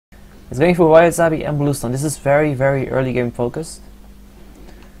It's going for Wild Zabi and Bluestone. This is very, very early game focused,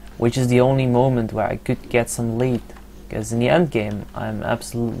 which is the only moment where I could get some lead, because in the end game I'm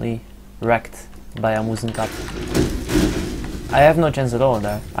absolutely wrecked by a Muzen Cup. I have no chance at all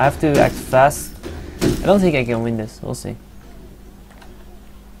there. I have to act fast. I don't think I can win this. We'll see.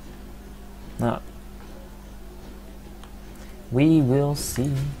 No. We will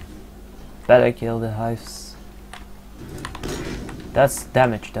see. Better kill the hives. That's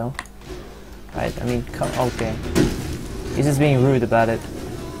damage though. Right, I mean, okay. He's just being rude about it.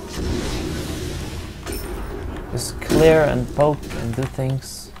 Just clear and poke and do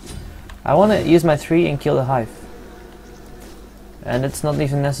things. I want to use my 3 and kill the hive. And it's not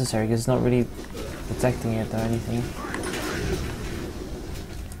even necessary because it's not really protecting it or anything.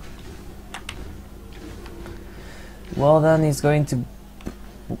 Well then he's going to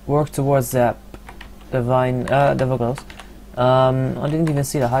work towards that divine devil gloves. I didn't even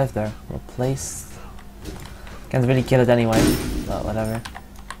see the hive there. Replaced. Can't really kill it anyway, but whatever.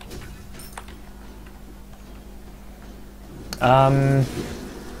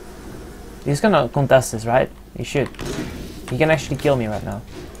 He's gonna contest this, right? He should. He can actually kill me right now.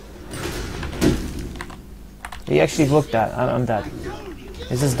 He actually looked at. I'm dead.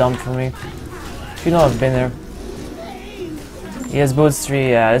 This is dumb for me. Should not have been there. He has boots 3.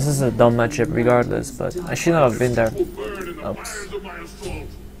 Yeah, this is a dumb matchup regardless, but I should not have been there. Oops.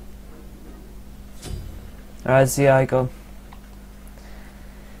 Alright, see ya, Aiko.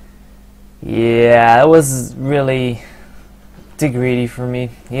 Yeah, that was really too greedy for me.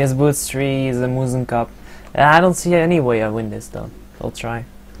 He has boots 3, he's a Muzen Cup. I don't see any way I win this though. I'll try.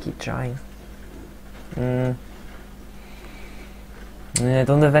 Keep trying. I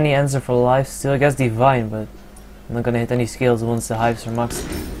don't have any answer for life still. I guess divine, but I'm not gonna hit any skills once the hives are maxed.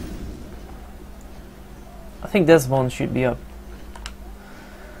 I think this one should be up.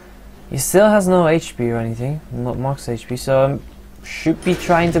 He still has no HP or anything, not max HP, so I should be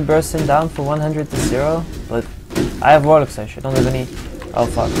trying to burst him down for 100 to 0, but I have Warlock Sash, I don't have any... Oh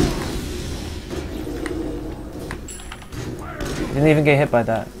fuck. Didn't even get hit by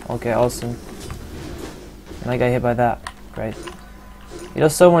that. Okay, awesome. And I got hit by that. Great. He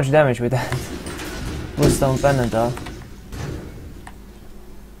does so much damage with that. Bluestone pendant though.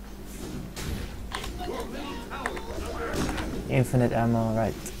 Infinite ammo,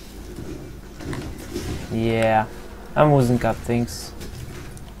 right. Yeah. I'm Muzen Cup things.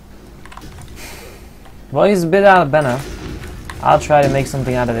 Well, he's a bit out of Bennna. I'll try to make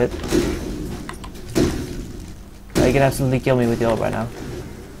something out of it. He can absolutely kill me with the ult right now.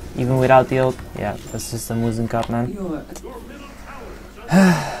 Even without the ult. Yeah, that's just a Muzen Cup, man.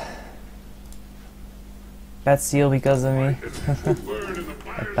 Bad seal because of me.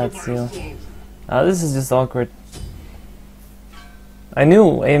 A bad seal. This is just awkward. I knew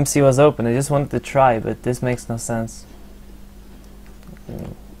AMC was open, I just wanted to try, but this makes no sense.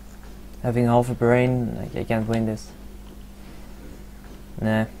 Having half a brain, I can't win this.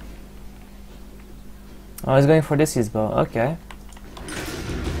 Nah. Oh, he's going for this year's bow, okay.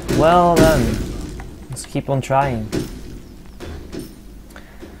 Well then, let's keep on trying.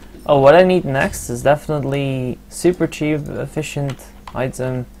 Oh, what I need next is definitely super cheap, efficient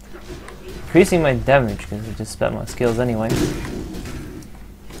item. Increasing my damage, because I just spent my skills anyway.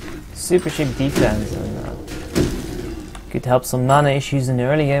 Super cheap defense, and could help some mana issues in the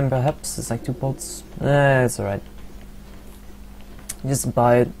early game perhaps. It's like 2 pots. It's alright. Just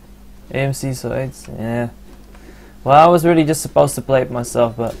buy it. AMC, so it's... yeah. Well, I was really just supposed to play it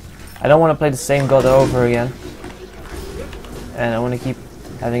myself, but I don't want to play the same god over again. And I want to keep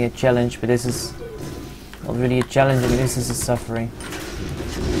having a challenge, but this is not really a challenge, and this is a suffering.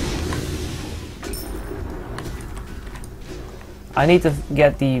 I need to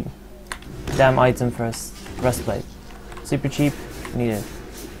get the damn item first. Breastplate. Super cheap. Need it.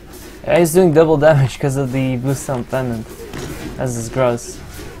 Yeah, he's doing double damage because of the Bluestone pendant. That's just gross.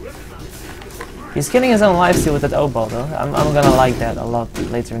 He's killing his own lifesteal with that O-ball though. I'm gonna like that a lot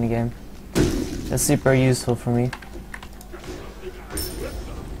later in the game. That's super useful for me.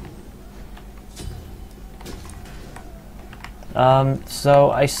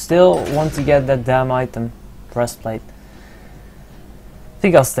 So I still want to get that damn item. Breastplate. I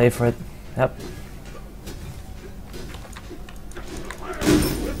think I'll stay for it. Yep.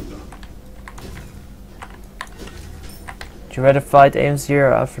 Would you rather fight AMC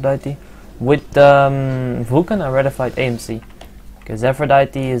or Aphrodite? With Vulcan, I'd rather fight AMC. Because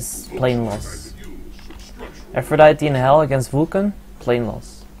Aphrodite is plain loss. Aphrodite in hell against Vulcan, plain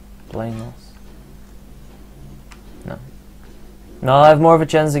loss. Plain loss. No. No, I have more of a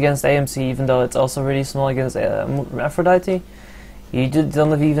chance against AMC, even though it's also really small against Aphrodite. You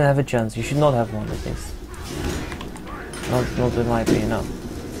don't even have a chance. You should not have one at least. Not in my opinion, no.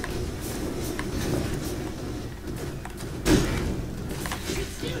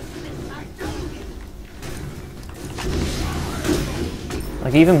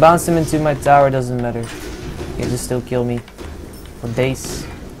 Like, even bounce him into my tower doesn't matter. He can just still kill me for days.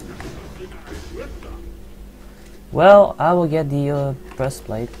 Well, I will get the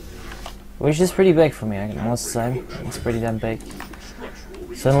breastplate, which is pretty big for me, I must say. It's pretty damn big.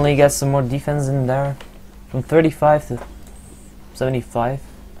 Suddenly get some more defense in there, from 35 to 75.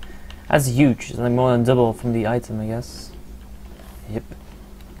 That's huge. It's like more than double from the item, I guess. Yep.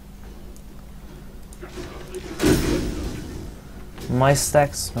 My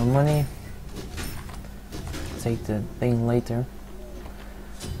stacks, my money. Take the thing later.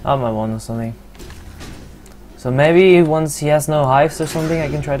 I might want something. So maybe once he has no hives or something, I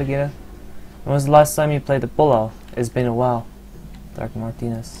can try to get it. When was the last time you played the pullout? It's been a while. Dark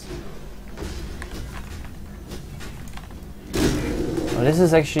Martinez. Oh, this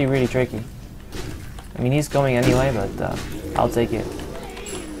is actually really tricky. I mean, he's coming anyway, but I'll take it.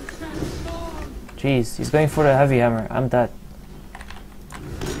 Jeez, he's going for the heavy hammer. I'm dead.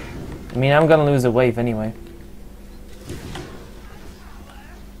 I mean, I'm gonna lose a wave anyway.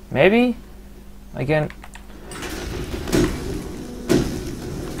 Maybe I can.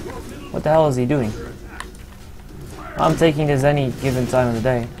 What the hell is he doing? I'm taking this any given time of the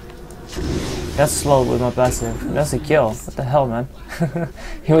day. That's slow with my passive. That's a kill. What the hell, man?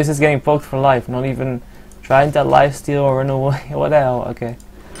 He was just getting poked for life, not even trying to lifesteal or run away. What the hell? Okay.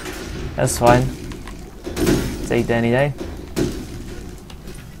 That's fine. Take that any day.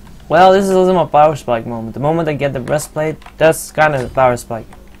 Well, this is also my power spike moment. The moment I get the breastplate, that's kind of a power spike.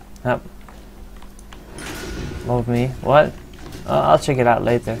 Yep. Love me. What? I'll check it out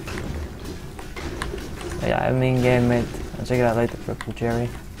later. Yeah, I'm in game mate. I'll check it out later, Purple Cherry.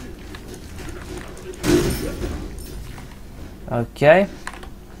 Okay.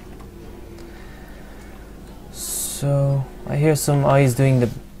 So I hear some eyes doing the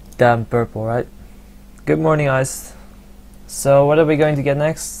damn purple, right? Good morning, eyes. So what are we going to get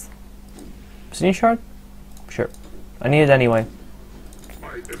next? Scene shard? Sure. I need it anyway.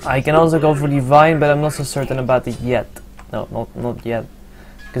 I can also go for Divine, but I'm not so certain about it yet. No, not yet.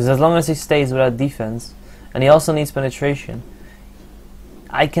 Because as long as he stays without defense, and he also needs penetration,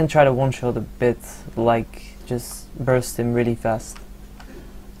 I can try to one-shot a bit, like just burst him really fast,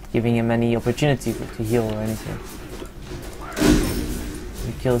 giving him any opportunity to heal or anything.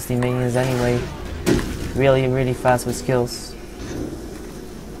 He kills the minions anyway, really fast with skills.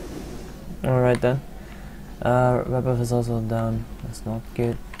 Alright then. Red buff is also down, that's not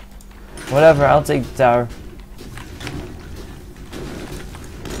good. Whatever, I'll take the tower.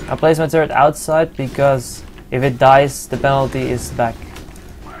 I'll place my turret outside because if it dies, the penalty is back.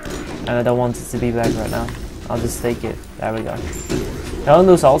 And I don't want it to be back right now. I'll just take it. There we go. I don't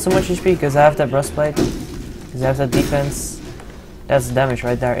lose all so much HP because I have that breastplate. Because I have that defense. That's damage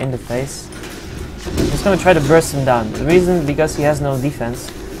right there in the face. I'm just gonna try to burst him down. The reason, because he has no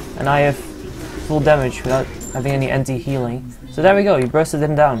defense. And I have full damage without having any anti-healing. So there we go, you bursted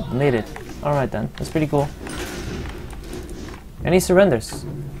him down. Made it. Alright then, that's pretty cool. And he surrenders.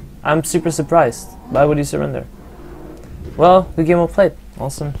 I'm super surprised. Why would he surrender? Well, good game well played.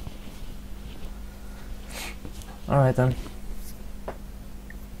 Awesome. Alright then.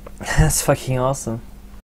 That's fucking awesome.